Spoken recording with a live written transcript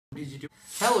DigiTube.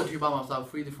 Hello YouTube, I'm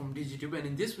Afridi from DigiTube, and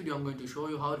in this video I'm going to show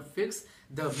you how to fix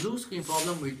the blue screen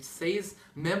problem which says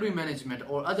memory management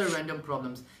or other random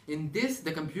problems. In this,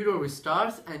 the computer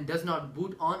restarts and does not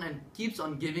boot on and keeps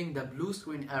on giving the blue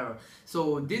screen error.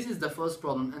 So this is the first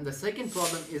problem, and the second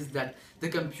problem is that the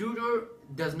computer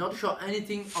does not show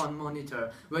anything on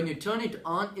monitor. When you turn it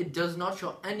on, it does not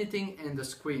show anything in the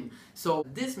screen. So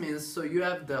this means you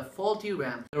have the faulty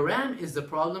RAM. The RAM is the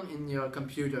problem in your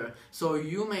computer. So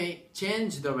you may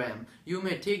change the RAM. You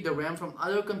may take the RAM from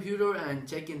other computer and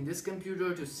check in this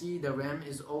computer to see the RAM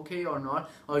is okay or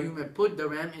not, or you may put the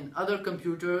RAM in other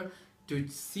computer to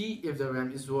see if the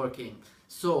RAM is working.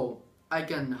 So I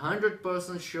can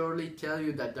 100% surely tell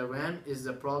you that the RAM is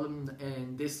the problem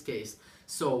in this case.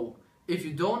 So if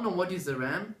you don't know what is the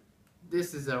RAM,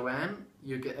 this is a RAM,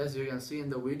 as you can see in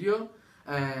the video,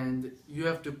 and you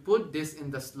have to put this in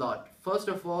the slot. First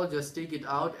of all, just take it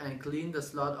out and clean the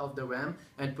slot of the RAM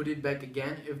and put it back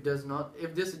again. If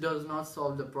this does not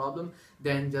solve the problem,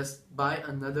 then just buy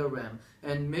another RAM,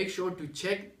 and make sure to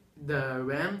check the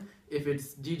RAM if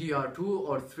it's DDR2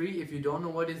 or 3. If you don't know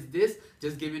what is this,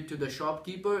 just give it to the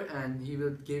shopkeeper and he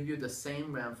will give you the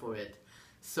same RAM for it.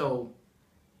 So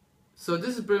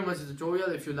this is pretty much the tutorial.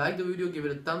 If you like the video, give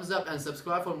it a thumbs up and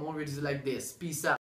subscribe for more videos like this. Peace out.